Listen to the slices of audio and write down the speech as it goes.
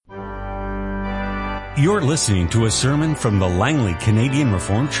You're listening to a sermon from the Langley Canadian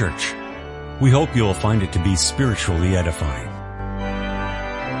Reformed Church. We hope you'll find it to be spiritually edifying.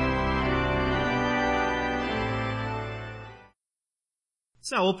 Let's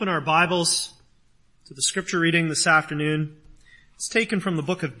now open our Bibles to the scripture reading this afternoon. It's taken from the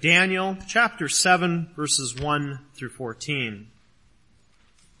book of Daniel, chapter 7, verses 1 through 14.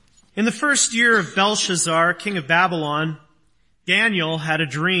 In the first year of Belshazzar, king of Babylon, Daniel had a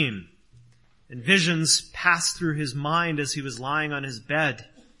dream, and visions passed through his mind as he was lying on his bed.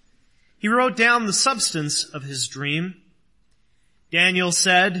 He wrote down the substance of his dream. Daniel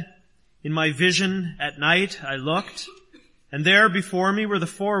said, "In my vision at night I looked, and there before me were the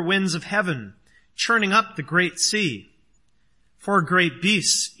four winds of heaven, churning up the great sea. Four great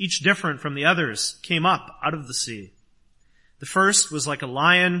beasts, each different from the others, came up out of the sea. The first was like a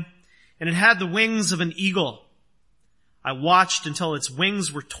lion, and it had the wings of an eagle. I watched until its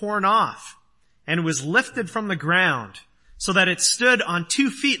wings were torn off, and it was lifted from the ground, so that it stood on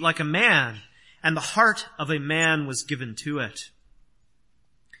 2 feet like a man, and the heart of a man was given to it.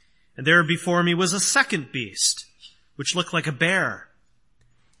 And there before me was a second beast, which looked like a bear.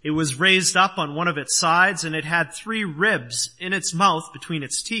 It was raised up on one of its sides, and it had 3 ribs in its mouth between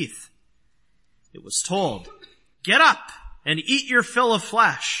its teeth. It was told, 'Get up and eat your fill of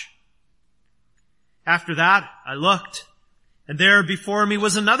flesh.' After that I looked, and there before me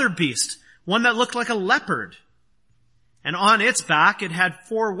was another beast, one that looked like a leopard. And on its back it had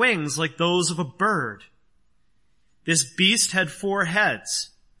 4 wings like those of a bird. This beast had 4 heads,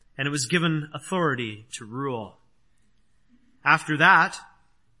 and it was given authority to rule. After that,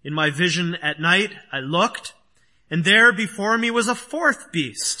 in my vision at night, I looked, and there before me was a 4th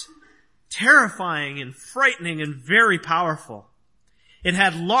beast, terrifying and frightening and very powerful. It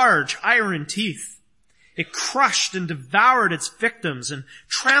had large iron teeth. It crushed and devoured its victims and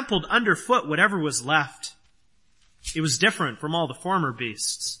trampled underfoot whatever was left. It was different from all the former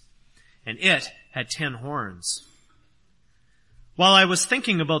beasts, and it had 10 horns. While I was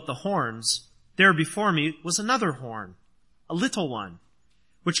thinking about the horns, there before me was another horn, a little one,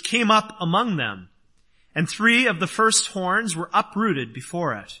 which came up among them, and 3 of the first horns were uprooted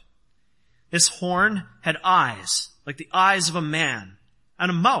before it. This horn had eyes like the eyes of a man, and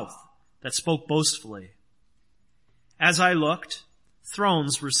a mouth that spoke boastfully. As I looked,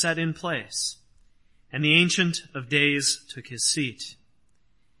 thrones were set in place, and the Ancient of Days took his seat.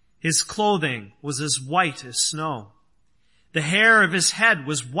 His clothing was as white as snow. The hair of his head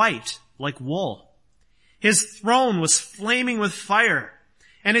was white like wool. His throne was flaming with fire,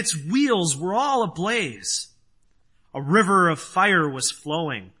 and its wheels were all ablaze. A river of fire was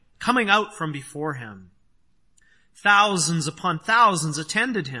flowing, coming out from before him. Thousands upon thousands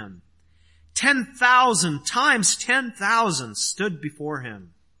attended him. 10,000 times 10,000 stood before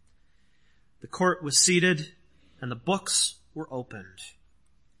him. The court was seated, and the books were opened.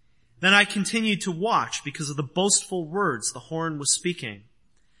 Then I continued to watch because of the boastful words the horn was speaking.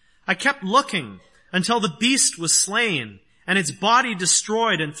 I kept looking until the beast was slain, and its body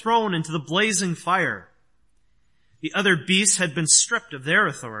destroyed and thrown into the blazing fire. The other beasts had been stripped of their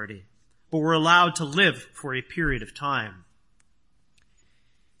authority, but were allowed to live for a period of time.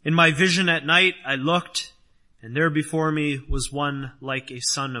 In my vision at night I looked, and there before me was one like a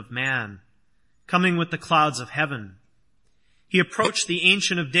son of man, coming with the clouds of heaven. He approached the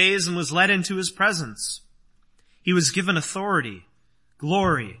Ancient of Days and was led into his presence. He was given authority,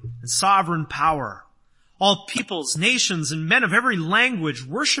 glory, and sovereign power. All peoples, nations, and men of every language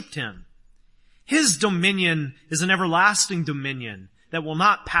worshipped him. His dominion is an everlasting dominion that will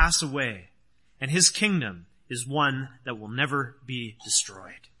not pass away, and his kingdom is one that will never be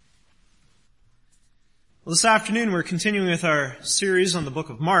destroyed. Well, this afternoon we're continuing with our series on the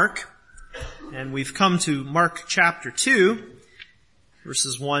book of Mark, and we've come to Mark chapter 2,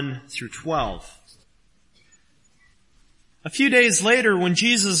 verses 1 through 12. A few days later, when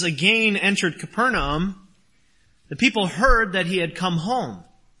Jesus again entered Capernaum, the people heard that he had come home.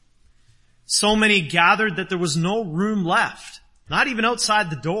 So many gathered that there was no room left, not even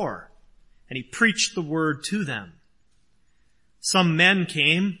outside the door, and he preached the word to them. Some men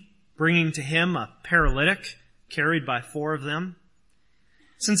came, bringing to him a paralytic carried by 4 of them.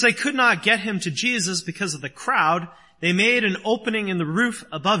 Since they could not get him to Jesus because of the crowd, they made an opening in the roof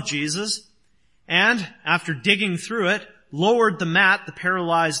above Jesus, and after digging through it, lowered the mat the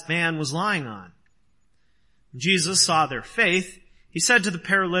paralyzed man was lying on. When Jesus saw their faith, he said to the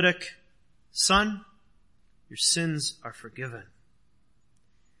paralytic, "Son, your sins are forgiven."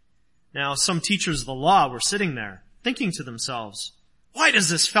 Now some teachers of the law were sitting there, thinking to themselves, "Why does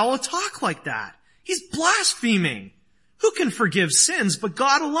this fellow talk like that? He's blaspheming. Who can forgive sins but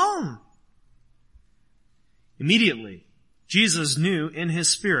God alone?" Immediately, Jesus knew in his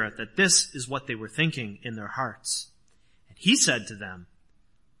spirit that this is what they were thinking in their hearts. And he said to them,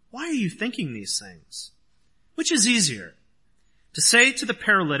 "Why are you thinking these things? Which is easier, to say to the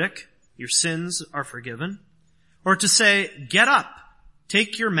paralytic, 'Your sins are forgiven,' or to say, 'Get up,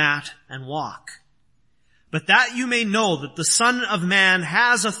 take your mat and walk'? But that you may know that the Son of Man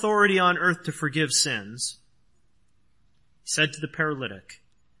has authority on earth to forgive sins," he said to the paralytic,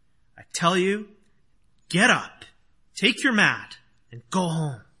 "I tell you, get up, take your mat, and go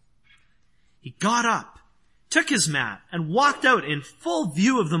home." He got up, took his mat, and walked out in full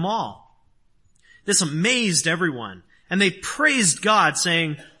view of them all. This amazed everyone, and they praised God,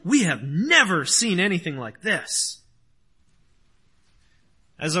 saying, "We have never seen anything like this."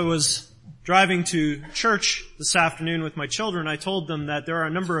 As I was driving to church this afternoon with my children, I told them that there are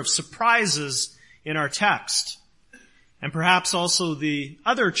a number of surprises in our text. And perhaps also the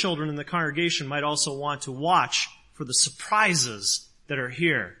other children in the congregation might also want to watch for the surprises that are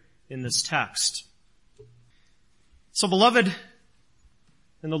here in this text. So, beloved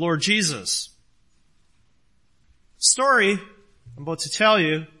in the Lord Jesus, the story I'm about to tell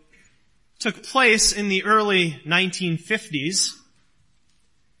you took place in the early 1950s,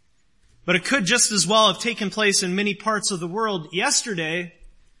 but it could just as well have taken place in many parts of the world yesterday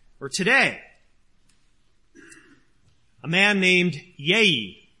or today. A man named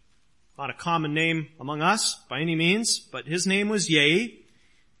Yei, not a common name among us by any means, but his name was Yei.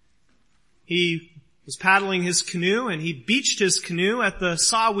 He was paddling his canoe and he beached his canoe at the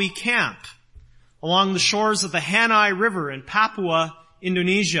Sawi camp along the shores of the Hanai River in Papua,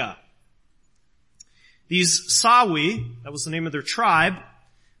 Indonesia. These Sawi, that was the name of their tribe,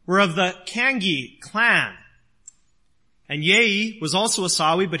 were of the Kangi clan. And Yei was also a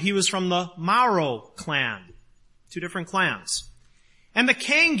Sawi, but he was from the Mauro clan. Two different clans. And the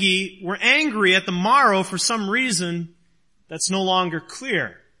Kangi were angry at the Mauro for some reason that's no longer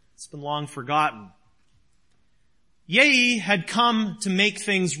clear. It's been long forgotten. Yei had come to make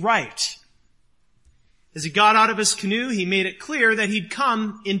things right. As he got out of his canoe, he made it clear that he'd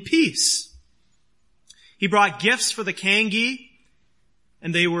come in peace. He brought gifts for the Kangi,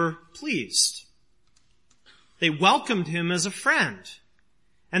 and they were pleased. They welcomed him as a friend,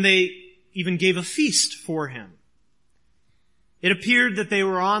 and they even gave a feast for him. It appeared that they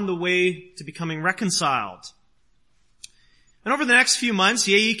were on the way to becoming reconciled. And over the next few months,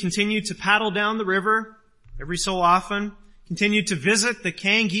 Yei continued to paddle down the river every so often, continued to visit the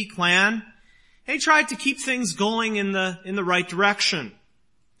Kangi clan, and he tried to keep things going in the right direction.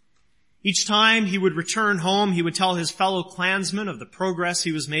 Each time he would return home, he would tell his fellow clansmen of the progress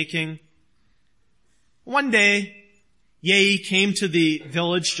he was making. One day, Yei came to the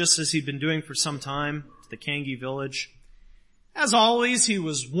village just as he'd been doing for some time, to the Kangi village. As always, he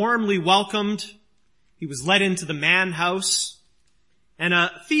was warmly welcomed. He was led into the man house, and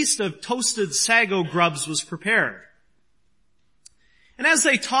a feast of toasted sago grubs was prepared. And as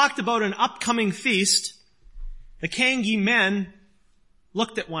they talked about an upcoming feast, the Kangi men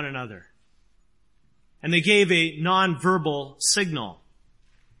looked at one another, and they gave a non-verbal signal.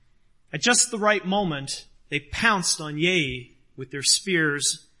 At just the right moment, they pounced on Yei with their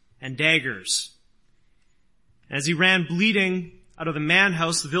spears and daggers. As he ran bleeding out of the man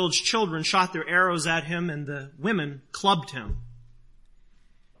house, the village children shot their arrows at him and the women clubbed him.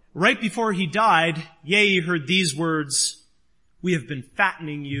 Right before he died, Yei heard these words, "We have been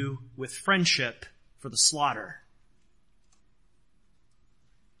fattening you with friendship for the slaughter."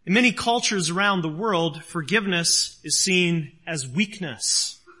 In many cultures around the world, forgiveness is seen as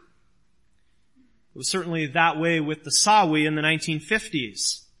weakness. It was certainly that way with the Sawi in the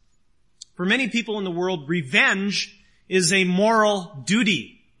 1950s. For many people in the world, revenge is a moral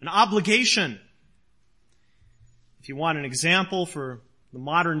duty, an obligation. If you want an example for the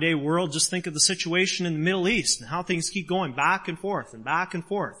modern day world, just think of the situation in the Middle East and how things keep going back and forth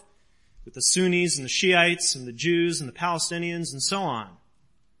with the Sunnis and the Shiites and the Jews and the Palestinians and so on.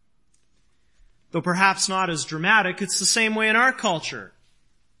 Though perhaps not as dramatic, it's the same way in our culture.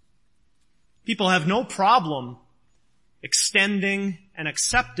 People have no problem extending and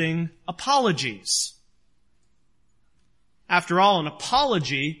accepting apologies. After all, an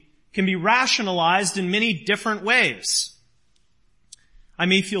apology can be rationalized in many different ways. I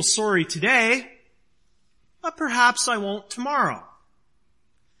may feel sorry today, but perhaps I won't tomorrow.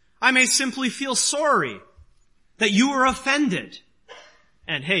 I may simply feel sorry that you were offended.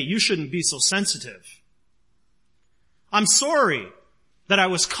 And hey, you shouldn't be so sensitive. I'm sorry that I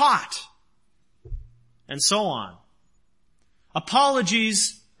was caught. And so on.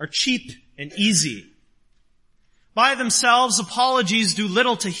 Apologies are cheap and easy. By themselves, apologies do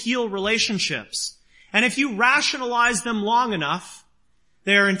little to heal relationships. And if you rationalize them long enough,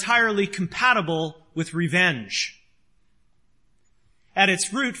 they are entirely compatible with revenge. At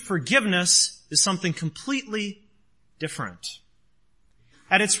its root, forgiveness is something completely different.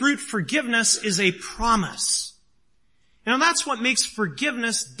 At its root, forgiveness is a promise. Now that's what makes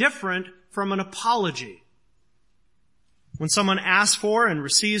forgiveness different from an apology. When someone asks for and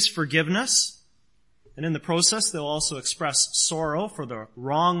receives forgiveness, and in the process they'll also express sorrow for the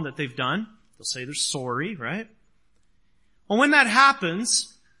wrong that they've done. They'll say they're sorry, right? Well, when that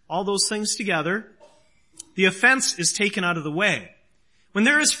happens, all those things together, the offense is taken out of the way. When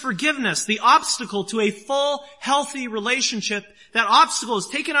there is forgiveness, the obstacle to a full, healthy relationship, that obstacle is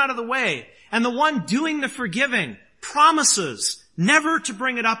taken out of the way, and the one doing the forgiving promises never to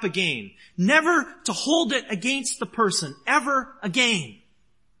bring it up again, never to hold it against the person ever again.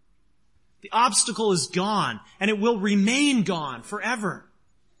 The obstacle is gone, and it will remain gone forever.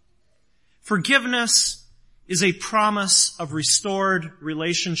 Forgiveness is a promise of restored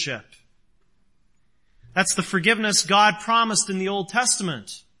relationship. That's the forgiveness God promised in the Old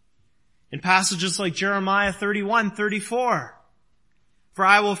Testament. In passages like Jeremiah 31:34. For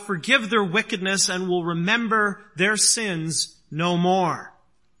I will forgive their wickedness and will remember their sins no more.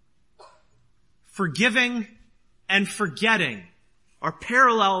 Forgiving and forgetting are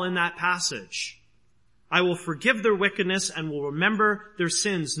parallel in that passage. I will forgive their wickedness and will remember their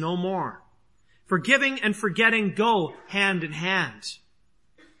sins no more. Forgiving and forgetting go hand in hand.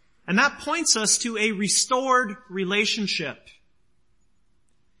 And that points us to a restored relationship.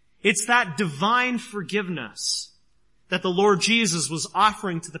 It's that divine forgiveness that the Lord Jesus was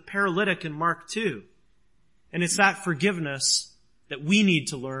offering to the paralytic in Mark 2. And it's that forgiveness that we need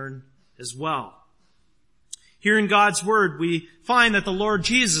to learn as well. Here in God's Word, we find that the Lord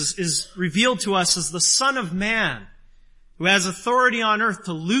Jesus is revealed to us as the Son of Man, who has authority on earth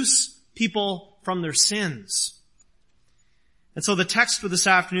to loose people from their sins. And so the text for this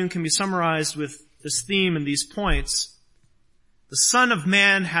afternoon can be summarized with this theme and these points. The Son of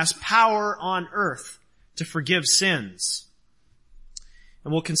Man has power on earth to forgive sins.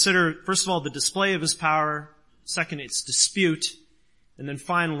 And we'll consider, first of all, the display of his power. Second, its dispute. And then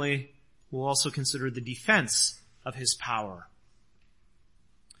finally, we'll also consider the defense of his power.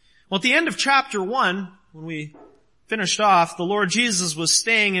 Well, at the end of chapter 1, when we finished off, the Lord Jesus was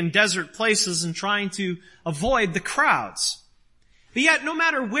staying in desert places and trying to avoid the crowds. But yet, no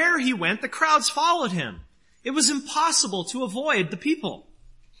matter where he went, the crowds followed him. It was impossible to avoid the people.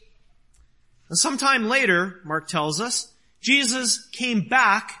 And sometime later, Mark tells us, Jesus came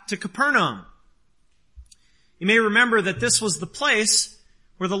back to Capernaum. You may remember that this was the place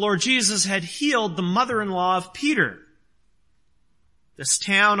where the Lord Jesus had healed the mother-in-law of Peter. This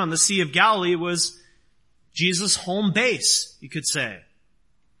town on the Sea of Galilee was Jesus' home base, you could say.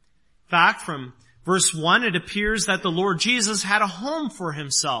 In fact, from verse 1, it appears that the Lord Jesus had a home for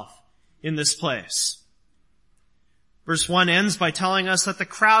himself in this place. Verse 1 ends by telling us that the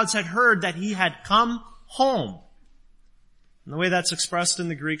crowds had heard that he had come home. And the way that's expressed in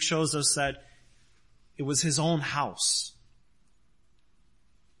the Greek shows us that it was his own house.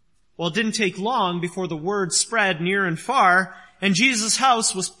 Well, it didn't take long before the word spread near and far, and Jesus'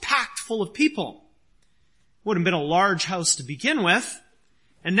 house was packed full of people. It would have been a large house to begin with,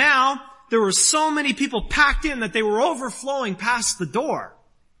 and now there were so many people packed in that they were overflowing past the door.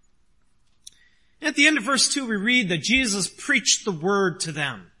 At the end of verse 2, we read that Jesus preached the word to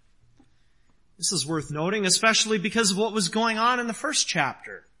them. This is worth noting, especially because of what was going on in the first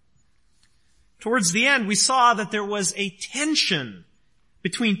chapter. Towards the end, we saw that there was a tension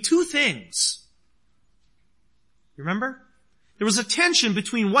between two things. You remember? There was a tension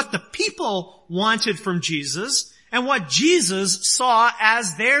between what the people wanted from Jesus and what Jesus saw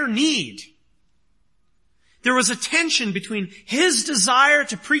as their need. There was a tension between his desire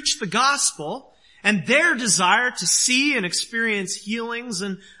to preach the gospel and their desire to see and experience healings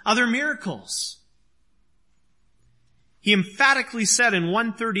and other miracles. He emphatically said in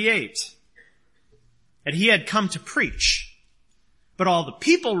 138 that he had come to preach, but all the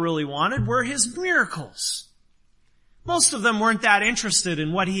people really wanted were his miracles. Most of them weren't that interested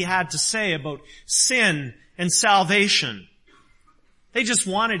in what he had to say about sin and salvation. They just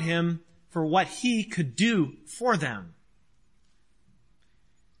wanted him for what he could do for them.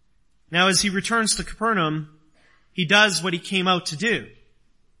 Now, as he returns to Capernaum, he does what he came out to do.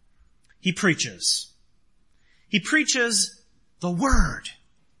 He preaches. He preaches the word.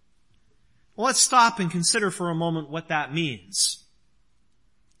 Well, let's stop and consider for a moment what that means.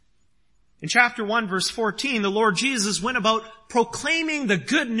 In chapter 1, verse 14, the Lord Jesus went about proclaiming the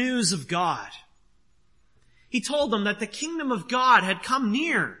good news of God. He told them that the kingdom of God had come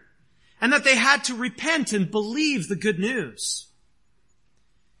near, and that they had to repent and believe the good news.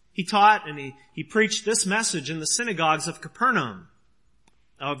 He taught and he preached this message in the synagogues of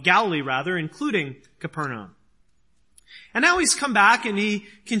Galilee, including Capernaum. And now he's come back and he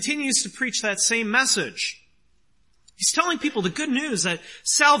continues to preach that same message. He's telling people the good news that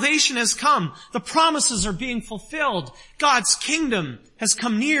salvation has come. The promises are being fulfilled. God's kingdom has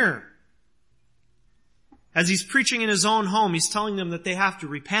come near. As he's preaching in his own home, he's telling them that they have to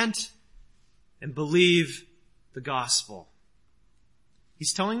repent and believe the gospel.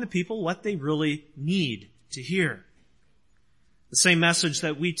 He's telling the people what they really need to hear. The same message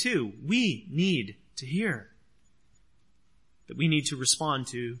that we need to hear. That we need to respond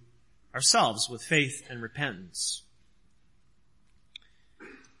to ourselves with faith and repentance.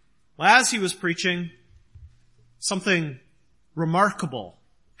 Well, as he was preaching, something remarkable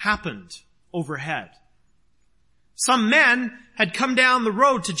happened overhead. Some men had come down the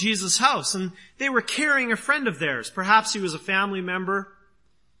road to Jesus' house, and they were carrying a friend of theirs. Perhaps he was a family member,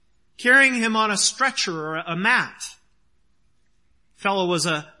 carrying him on a stretcher or a mat. The fellow was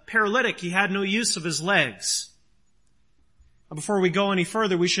a paralytic. He had no use of his legs. Before we go any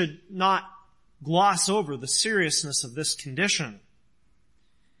further, we should not gloss over the seriousness of this condition.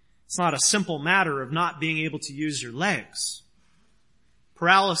 It's not a simple matter of not being able to use your legs.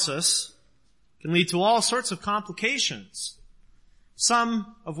 Paralysis can lead to all sorts of complications,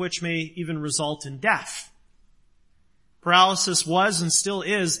 some of which may even result in death. Paralysis was and still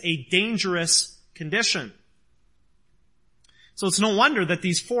is a dangerous condition. So it's no wonder that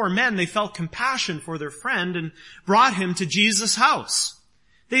these 4 men, they felt compassion for their friend and brought him to Jesus' house.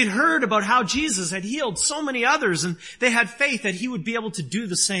 They'd heard about how Jesus had healed so many others, and they had faith that he would be able to do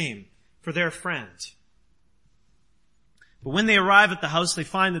the same for their friend. But when they arrive at the house, they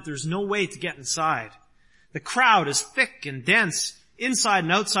find that there's no way to get inside. The crowd is thick and dense inside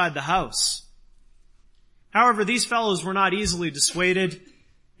and outside the house. However, these fellows were not easily dissuaded.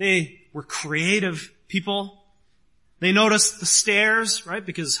 They were creative people. They noticed the stairs, right?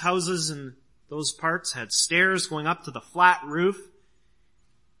 Because houses in those parts had stairs going up to the flat roof.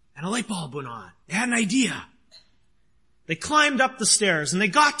 And a light bulb went on. They had an idea. They climbed up the stairs and they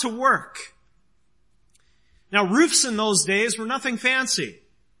got to work. Now, roofs in those days were nothing fancy.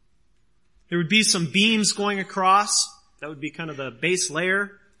 There would be some beams going across. That would be kind of the base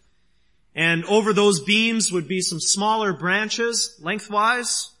layer. And over those beams would be some smaller branches,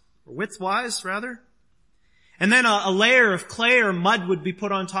 lengthwise, or widthwise, rather. And then a layer of clay or mud would be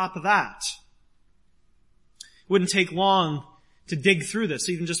put on top of that. It wouldn't take long to dig through this,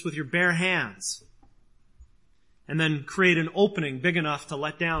 even just with your bare hands. And then create an opening big enough to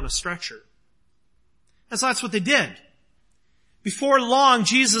let down a stretcher. And so that's what they did. Before long,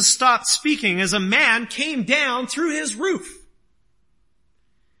 Jesus stopped speaking as a man came down through his roof.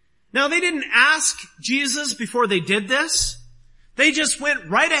 Now, they didn't ask Jesus before they did this. They just went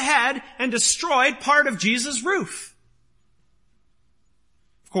right ahead and destroyed part of Jesus' roof.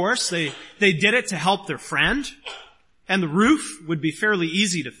 Of course, they did it to help their friend, and the roof would be fairly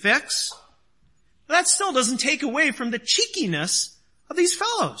easy to fix. But that still doesn't take away from the cheekiness of these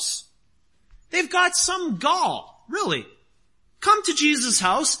fellows. They've got some gall, really. Come to Jesus'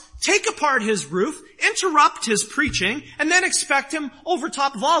 house, take apart his roof, interrupt his preaching, and then expect him, over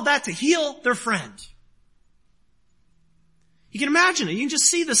top of all that, to heal their friend. You can imagine it. You can just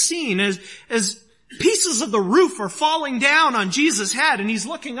see the scene as pieces of the roof are falling down on Jesus' head, and he's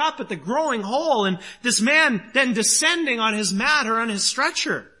looking up at the growing hole, and this man then descending on his mat or on his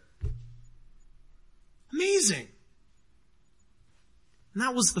stretcher. Amazing. And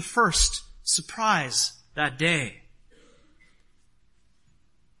that was the first surprise that day.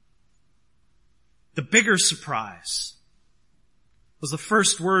 The bigger surprise was the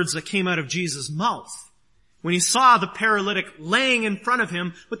first words that came out of Jesus' mouth when he saw the paralytic laying in front of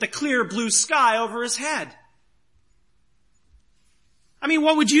him with the clear blue sky over his head. I mean,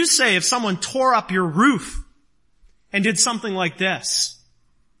 what would you say if someone tore up your roof and did something like this?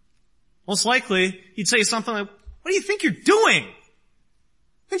 Most likely, you'd say something like, "What do you think you're doing?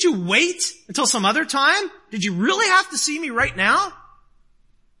 Didn't you wait until some other time? Did you really have to see me right now?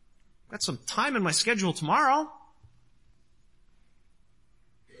 Got some time in my schedule tomorrow."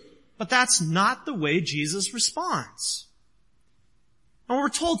 But that's not the way Jesus responds. And we're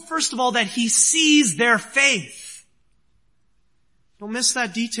told, first of all, that he sees their faith. Don't miss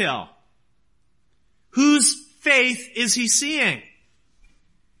that detail. Whose faith is he seeing?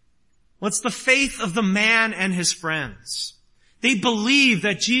 What's the faith of the man and his friends? They believe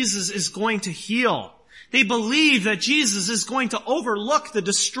that Jesus is going to heal. They believe that Jesus is going to overlook the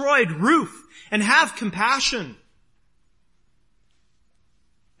destroyed roof and have compassion.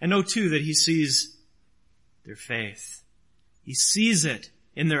 And know too that he sees their faith. He sees it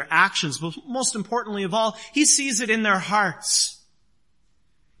in their actions, but most importantly of all, he sees it in their hearts.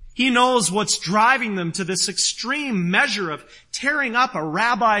 He knows what's driving them to this extreme measure of tearing up a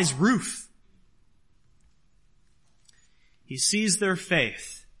rabbi's roof. He sees their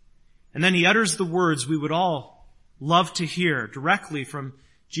faith, and then he utters the words we would all love to hear directly from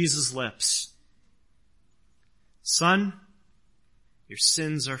Jesus' lips. Son, your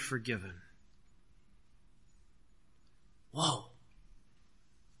sins are forgiven. Whoa.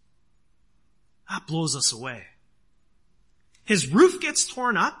 That blows us away. His roof gets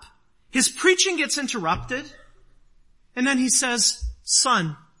torn up. His preaching gets interrupted. And then he says,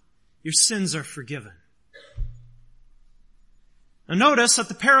 Son, your sins are forgiven. Now notice that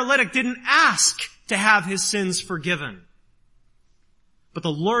the paralytic didn't ask to have his sins forgiven. But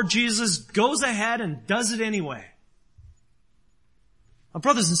the Lord Jesus goes ahead and does it anyway. Now,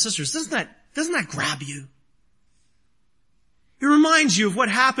 brothers and sisters, doesn't that grab you? It reminds you of what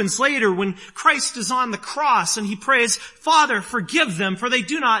happens later when Christ is on the cross and he prays, Father, forgive them, for they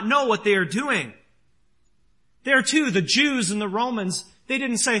do not know what they are doing. There too, the Jews and the Romans, they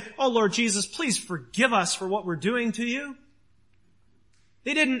didn't say, Oh Lord Jesus, please forgive us for what we're doing to you.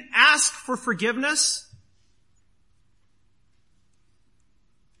 They didn't ask for forgiveness.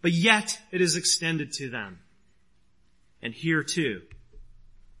 But yet it is extended to them. And here too.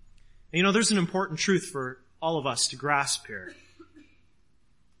 And you know, there's an important truth for all of us to grasp here.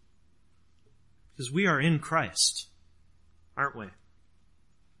 Because we are in Christ, aren't we?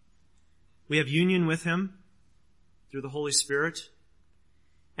 We have union with him through the Holy Spirit.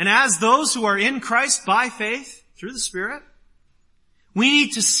 And as those who are in Christ by faith through the Spirit, we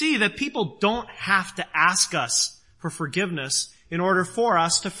need to see that people don't have to ask us for forgiveness in order for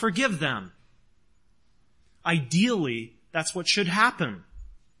us to forgive them. Ideally, that's what should happen.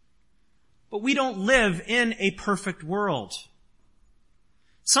 But we don't live in a perfect world.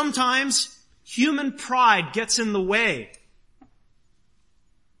 Sometimes human pride gets in the way.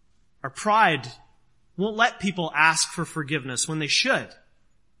 Our pride won't let people ask for forgiveness when they should.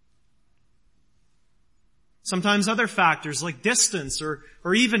 Sometimes other factors like distance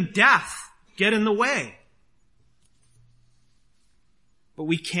or even death get in the way. But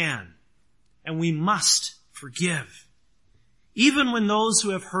we can and we must forgive. Even when those who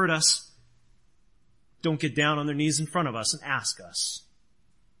have hurt us don't get down on their knees in front of us and ask us.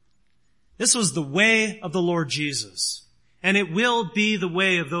 This was the way of the Lord Jesus, and it will be the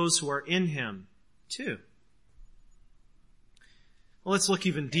way of those who are in him too. Well, let's look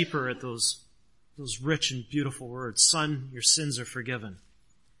even deeper at those rich and beautiful words. Son, your sins are forgiven.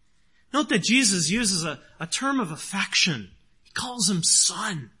 Note that Jesus uses a term of affection. He calls him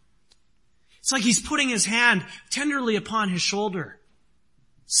son. It's like he's putting his hand tenderly upon his shoulder.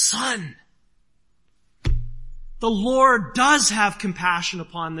 Son. The Lord does have compassion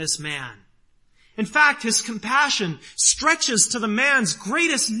upon this man. In fact, his compassion stretches to the man's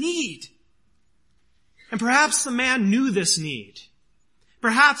greatest need. And perhaps the man knew this need.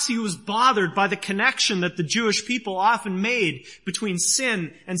 Perhaps he was bothered by the connection that the Jewish people often made between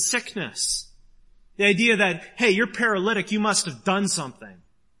sin and sickness. The idea that, hey, you're paralytic, you must have done something.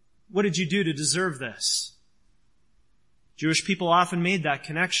 What did you do to deserve this? Jewish people often made that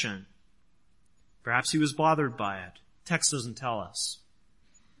connection. Perhaps he was bothered by it. Text doesn't tell us.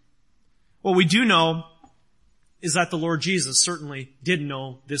 What we do know is that the Lord Jesus certainly did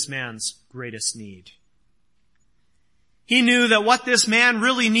know this man's greatest need. He knew that what this man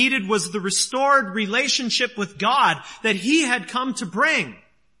really needed was the restored relationship with God that he had come to bring.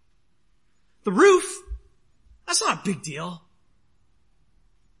 The roof, that's not a big deal.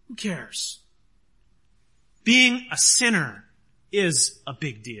 Who cares? Being a sinner is a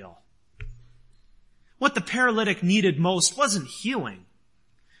big deal. What the paralytic needed most wasn't healing,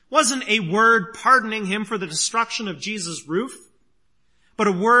 wasn't a word pardoning him for the destruction of Jesus' roof, but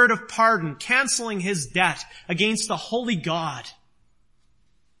a word of pardon, canceling his debt against the holy God.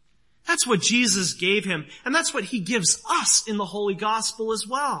 That's what Jesus gave him, and that's what he gives us in the Holy Gospel as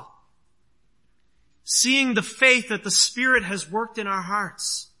well. Seeing the faith that the Spirit has worked in our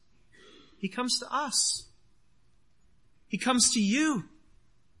hearts, he comes to us. He comes to you.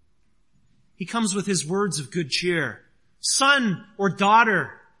 He comes with his words of good cheer. Son or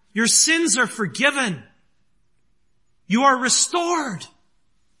daughter, your sins are forgiven. You are restored.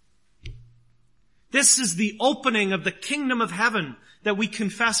 This is the opening of the kingdom of heaven that we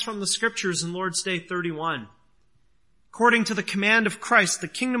confess from the Scriptures in Lord's Day 31. According to the command of Christ, the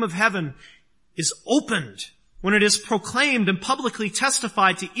kingdom of heaven is opened when it is proclaimed and publicly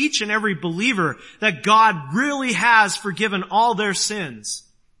testified to each and every believer that God really has forgiven all their sins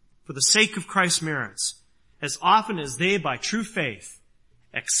for the sake of Christ's merits, as often as they, by true faith,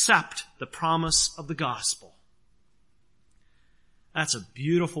 accept the promise of the gospel. That's a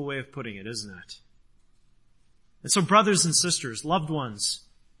beautiful way of putting it, isn't it? And so, brothers and sisters, loved ones,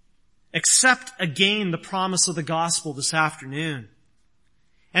 accept again the promise of the gospel this afternoon.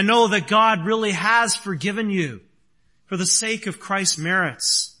 And know that God really has forgiven you for the sake of Christ's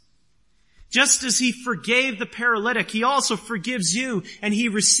merits. Just as He forgave the paralytic, He also forgives you and He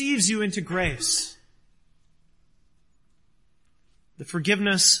receives you into grace. The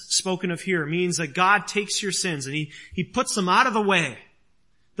forgiveness spoken of here means that God takes your sins and He puts them out of the way.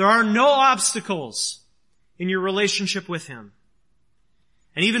 There are no obstacles in your relationship with Him.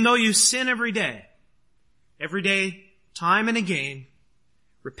 And even though you sin every day, time and again,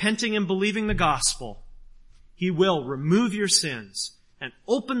 repenting and believing the gospel, He will remove your sins and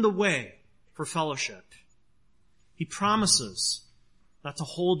open the way for fellowship. He promises not to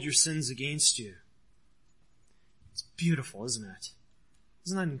hold your sins against you. It's beautiful, isn't it?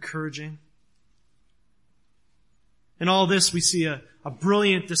 Isn't that encouraging? In all this, we see a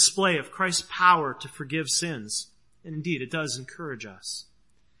brilliant display of Christ's power to forgive sins. And indeed, it does encourage us.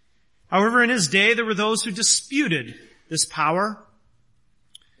 However, in His day, there were those who disputed this power.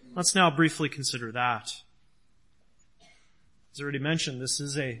 Let's now briefly consider that. As already mentioned, this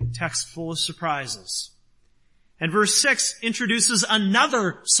is a text full of surprises. And verse 6 introduces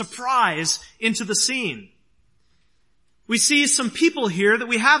another surprise into the scene. We see some people here that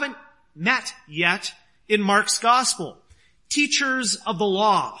we haven't met yet in Mark's gospel. Teachers of the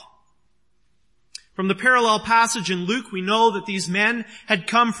law. From the parallel passage in Luke, we know that these men had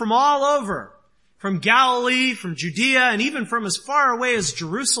come from all over. From Galilee, from Judea, and even from as far away as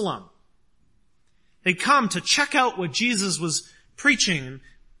Jerusalem. They'd come to check out what Jesus was preaching and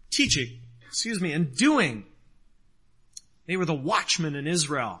teaching, and doing. They were the watchmen in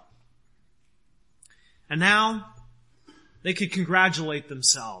Israel. And now, they could congratulate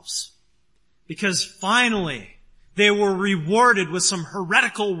themselves. Because finally, they were rewarded with some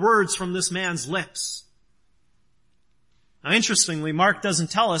heretical words from this man's lips. Now, interestingly, Mark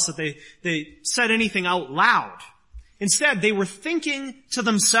doesn't tell us that they said anything out loud. Instead, they were thinking to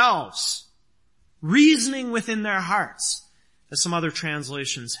themselves, reasoning within their hearts, as some other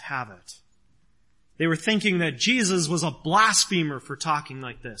translations have it. They were thinking that Jesus was a blasphemer for talking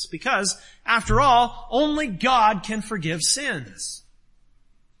like this, because, after all, only God can forgive sins.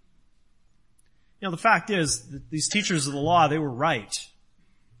 You know, the fact is, that these teachers of the law, they were right.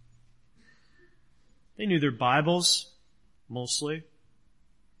 They knew their Bibles. Mostly.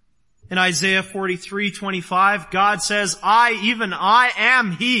 In Isaiah 43:25, God says, I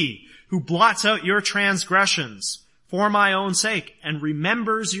am He who blots out your transgressions for my own sake and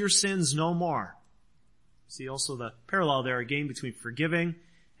remembers your sins no more. See also the parallel there again between forgiving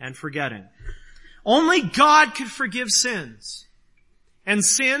and forgetting. Only God could forgive sins. And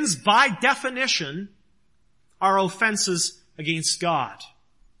sins, by definition, are offenses against God.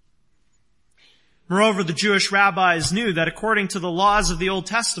 Moreover, the Jewish rabbis knew that according to the laws of the Old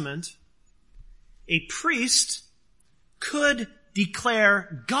Testament, a priest could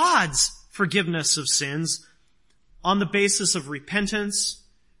declare God's forgiveness of sins on the basis of repentance,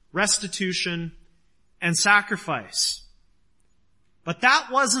 restitution, and sacrifice. But that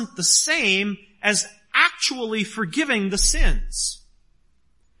wasn't the same as actually forgiving the sins.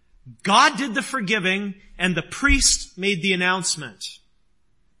 God did the forgiving, and the priest made the announcement.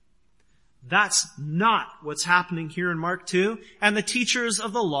 That's not what's happening here in Mark 2, and the teachers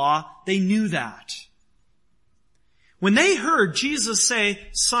of the law, they knew that. When they heard Jesus say,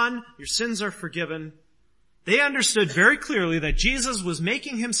 "Son, your sins are forgiven," they understood very clearly that Jesus was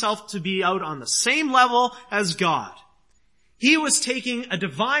making Himself to be out on the same level as God. He was taking a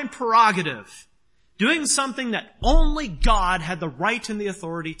divine prerogative, doing something that only God had the right and the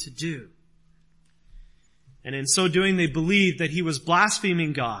authority to do. And in so doing, they believed that He was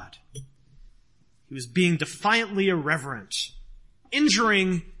blaspheming God. He was being defiantly irreverent,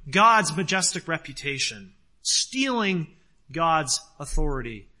 injuring God's majestic reputation, stealing God's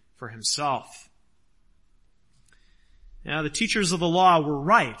authority for Himself. Now, the teachers of the law were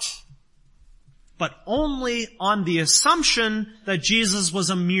right, but only on the assumption that Jesus was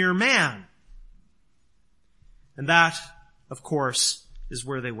a mere man. And that, of course, is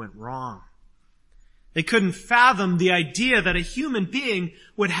where they went wrong. They couldn't fathom the idea that a human being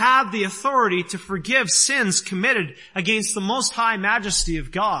would have the authority to forgive sins committed against the most high majesty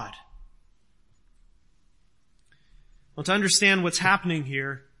of God. Well, to understand what's happening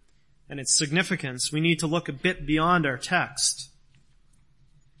here and its significance, we need to look a bit beyond our text.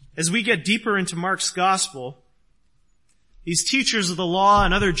 As we get deeper into Mark's gospel, these teachers of the law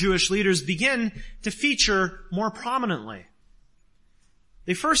and other Jewish leaders begin to feature more prominently.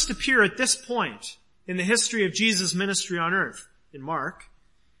 They first appear at this point in the history of Jesus' ministry on earth, in Mark,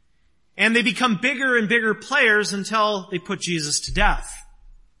 and they become bigger and bigger players until they put Jesus to death.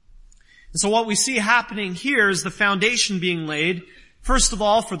 And so what we see happening here is the foundation being laid, first of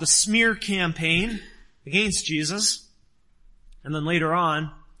all, for the smear campaign against Jesus, and then later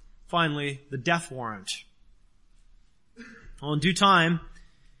on, finally, the death warrant. Well, in due time,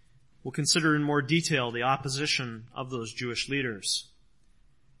 we'll consider in more detail the opposition of those Jewish leaders.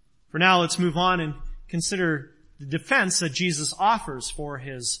 For now, let's move on and consider the defense that Jesus offers for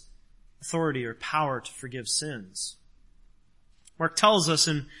his authority or power to forgive sins. Mark tells us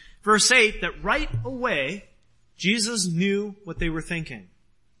in verse 8 that right away, Jesus knew what they were thinking.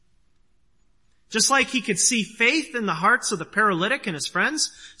 Just like he could see faith in the hearts of the paralytic and his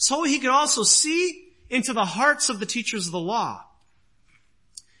friends, so he could also see into the hearts of the teachers of the law.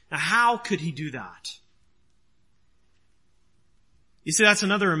 Now, how could he do that? You see, that's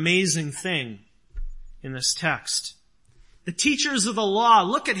another amazing thing in this text. The teachers of the law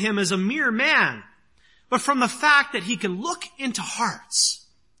look at him as a mere man, but from the fact that he can look into hearts,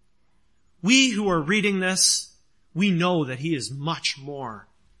 we who are reading this, we know that he is much more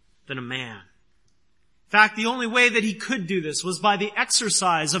than a man. In fact, the only way that he could do this was by the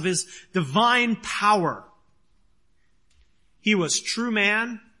exercise of his divine power. He was true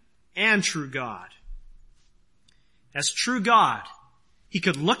man and true God. As true God, he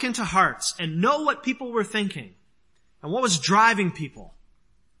could look into hearts and know what people were thinking and what was driving people.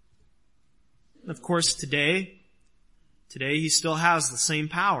 And of course, today he still has the same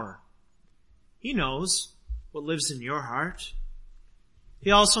power. He knows what lives in your heart.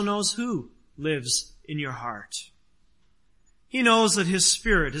 He also knows who lives in your heart. He knows that his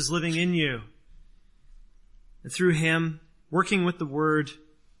Spirit is living in you. And through him, working with the Word,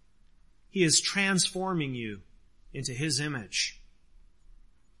 he is transforming you into his image.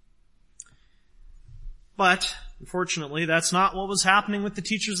 But, unfortunately, that's not what was happening with the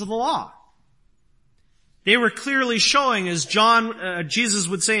teachers of the law. They were clearly showing, as Jesus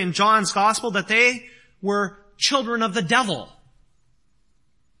would say in John's Gospel, that they were children of the devil.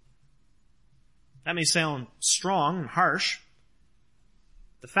 That may sound strong and harsh.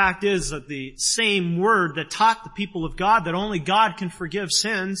 The fact is that the same word that taught the people of God that only God can forgive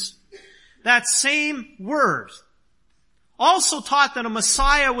sins, that same word also taught that a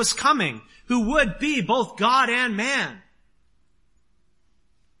Messiah was coming who would be both God and man.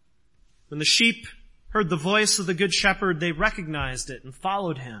 When the sheep heard the voice of the Good Shepherd, they recognized it and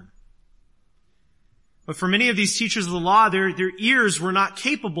followed him. But for many of these teachers of the law, their ears were not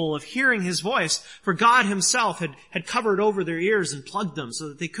capable of hearing his voice, for God himself had covered over their ears and plugged them so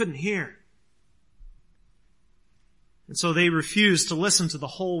that they couldn't hear. And so they refused to listen to the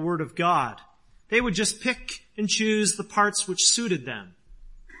whole word of God. They would just pick and choose the parts which suited them.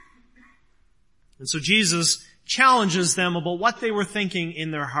 And so Jesus challenges them about what they were thinking in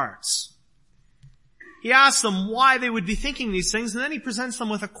their hearts. He asks them why they would be thinking these things, and then he presents them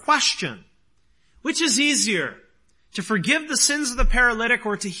with a question. Which is easier, to forgive the sins of the paralytic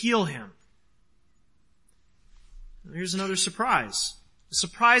or to heal him? Here's another surprise. A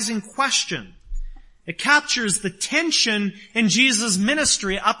surprising question. It captures the tension in Jesus'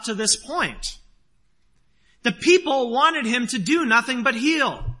 ministry up to this point. The people wanted him to do nothing but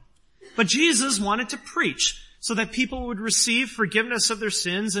heal. But Jesus wanted to preach so that people would receive forgiveness of their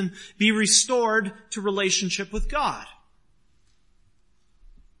sins and be restored to relationship with God.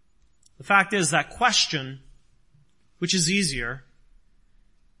 The fact is that question, which is easier,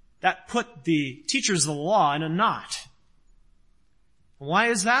 that put the teachers of the law in a knot. Why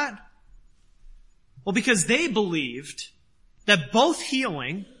is that? Well, because they believed that both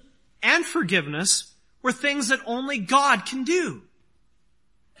healing and forgiveness were things that only God can do.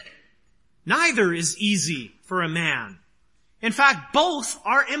 Neither is easy for a man. In fact, both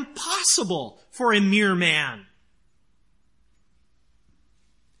are impossible for a mere man.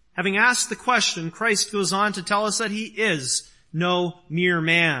 Having asked the question, Christ goes on to tell us that he is no mere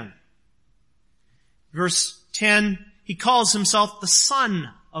man. Verse 10, he calls himself the Son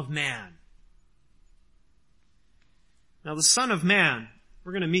of Man. Now, the Son of Man,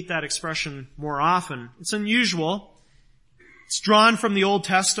 we're going to meet that expression more often. It's unusual. It's drawn from the Old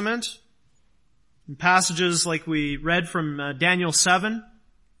Testament. In passages like we read from Daniel 7.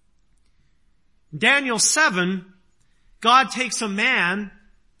 In Daniel 7, God takes a man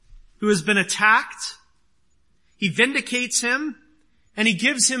who has been attacked, he vindicates him, and he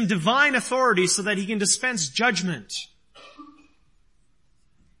gives him divine authority so that he can dispense judgment.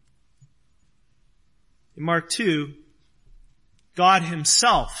 In Mark 2, God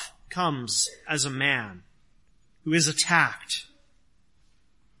himself comes as a man who is attacked,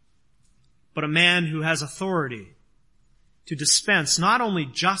 but a man who has authority to dispense not only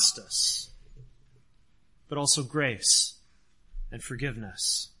justice, but also grace and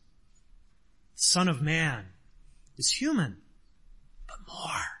forgiveness. The Son of Man is human, but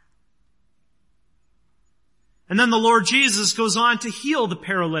more. And then the Lord Jesus goes on to heal the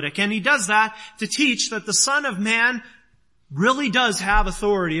paralytic, and he does that to teach that the Son of Man really does have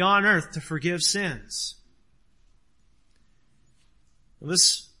authority on earth to forgive sins. Well,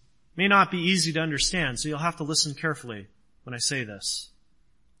 this may not be easy to understand, so you'll have to listen carefully when I say this.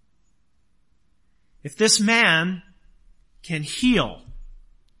 If this man can heal,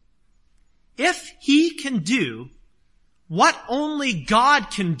 if he can do what only God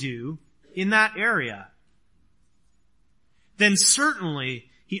can do in that area, then certainly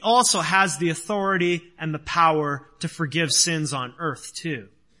he also has the authority and the power to forgive sins on earth too.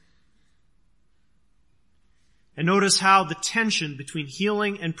 And notice how the tension between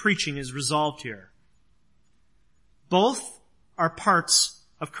healing and preaching is resolved here. Both are parts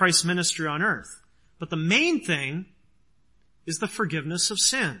of Christ's ministry on earth, but the main thing is the forgiveness of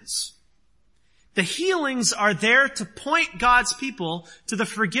sins. The healings are there to point God's people to the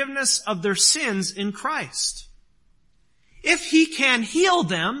forgiveness of their sins in Christ. If he can heal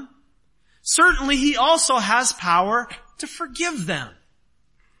them, certainly he also has power to forgive them.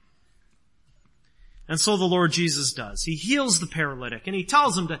 And so the Lord Jesus does. He heals the paralytic and he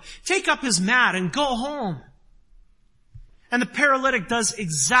tells him to take up his mat and go home. And the paralytic does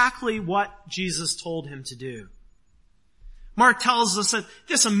exactly what Jesus told him to do. Mark tells us that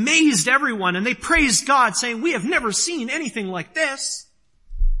this amazed everyone and they praised God, saying, "We have never seen anything like this."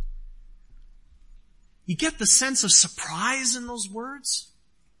 You get the sense of surprise in those words?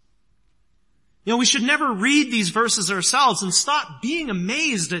 You know, we should never read these verses ourselves and stop being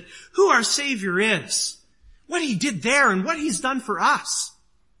amazed at who our Savior is, what he did there and what he's done for us.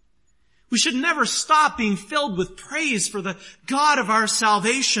 We should never stop being filled with praise for the God of our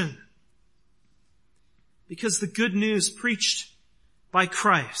salvation. Because the good news preached by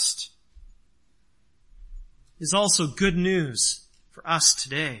Christ is also good news for us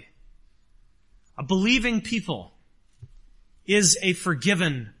today. A believing people is a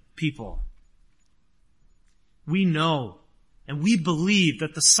forgiven people. We know and we believe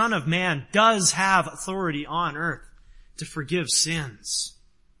that the Son of Man does have authority on earth to forgive sins.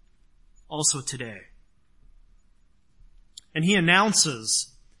 Also today. And he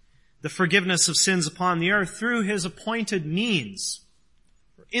announces the forgiveness of sins upon the earth through his appointed means,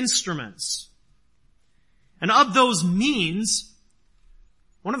 or instruments. And of those means,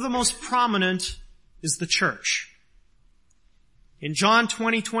 one of the most prominent is the church. In John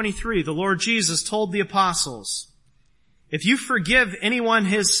 20:23, the Lord Jesus told the apostles, "If you forgive anyone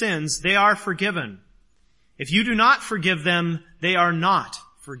his sins, they are forgiven. If you do not forgive them, they are not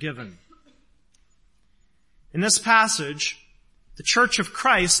forgiven." In this passage, the Church of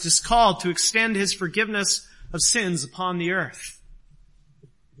Christ is called to extend his forgiveness of sins upon the earth.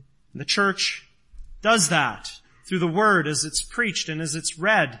 And the church does that through the word as it's preached and as it's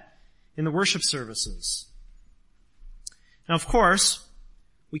read in the worship services. Now, of course,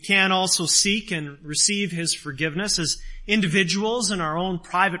 we can also seek and receive his forgiveness as individuals in our own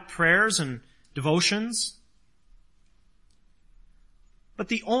private prayers and devotions. But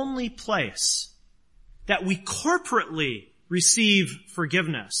the only place that we corporately receive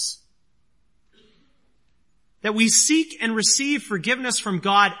forgiveness, that we seek and receive forgiveness from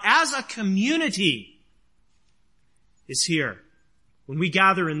God as a community, is here, when we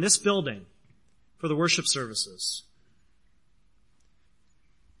gather in this building for the worship services.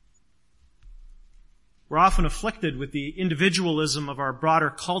 We're often afflicted with the individualism of our broader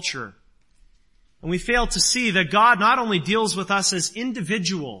culture, and we fail to see that God not only deals with us as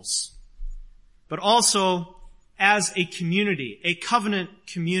individuals, but also as a community, a covenant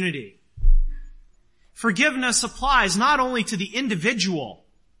community. Forgiveness applies not only to the individual,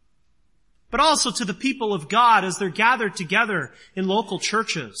 but also to the people of God as they're gathered together in local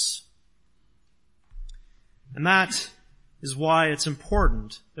churches. And that is why it's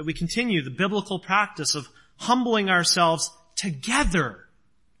important that we continue the biblical practice of humbling ourselves together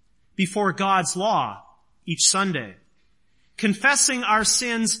before God's law each Sunday, confessing our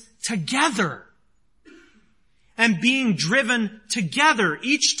sins together, and being driven together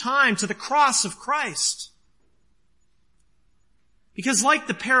each time to the cross of Christ. Because like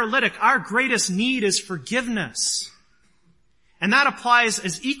the paralytic, our greatest need is forgiveness. And that applies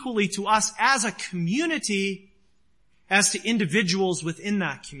as equally to us as a community as to individuals within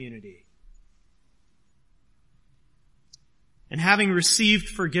that community. and having received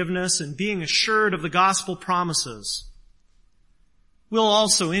forgiveness and being assured of the gospel promises, we'll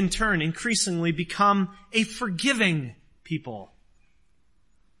also in turn increasingly become a forgiving people.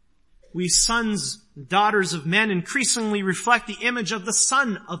 We sons and daughters of men increasingly reflect the image of the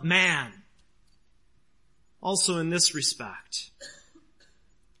Son of Man. Also in this respect,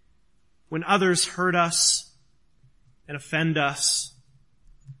 when others hurt us and offend us,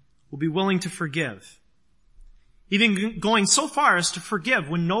 we'll be willing to forgive. Even going so far as to forgive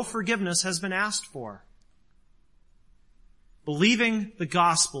when no forgiveness has been asked for. Believing the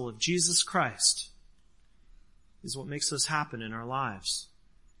gospel of Jesus Christ is what makes this happen in our lives.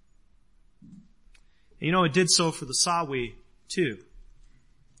 And you know, it did so for the Sawi too.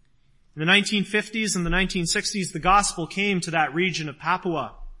 In the 1950s and the 1960s, the gospel came to that region of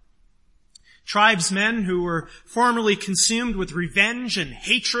Papua. Tribesmen who were formerly consumed with revenge and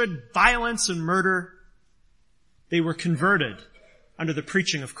hatred, violence and murder, they were converted under the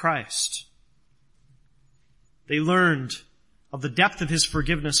preaching of Christ. They learned of the depth of His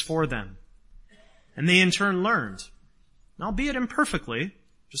forgiveness for them. And they in turn learned, albeit imperfectly,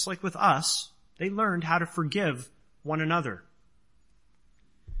 just like with us, they learned how to forgive one another.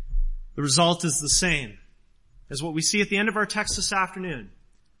 The result is the same as what we see at the end of our text this afternoon.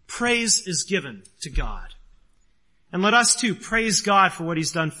 Praise is given to God. And let us too praise God for what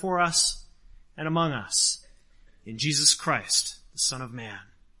He's done for us and among us in Jesus Christ, the Son of Man.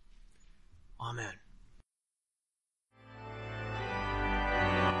 Amen.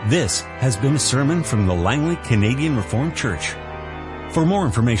 This has been a sermon from the Langley Canadian Reformed Church. For more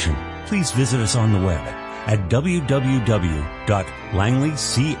information, please visit us on the web at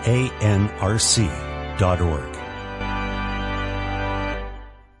www.langleycanrc.org.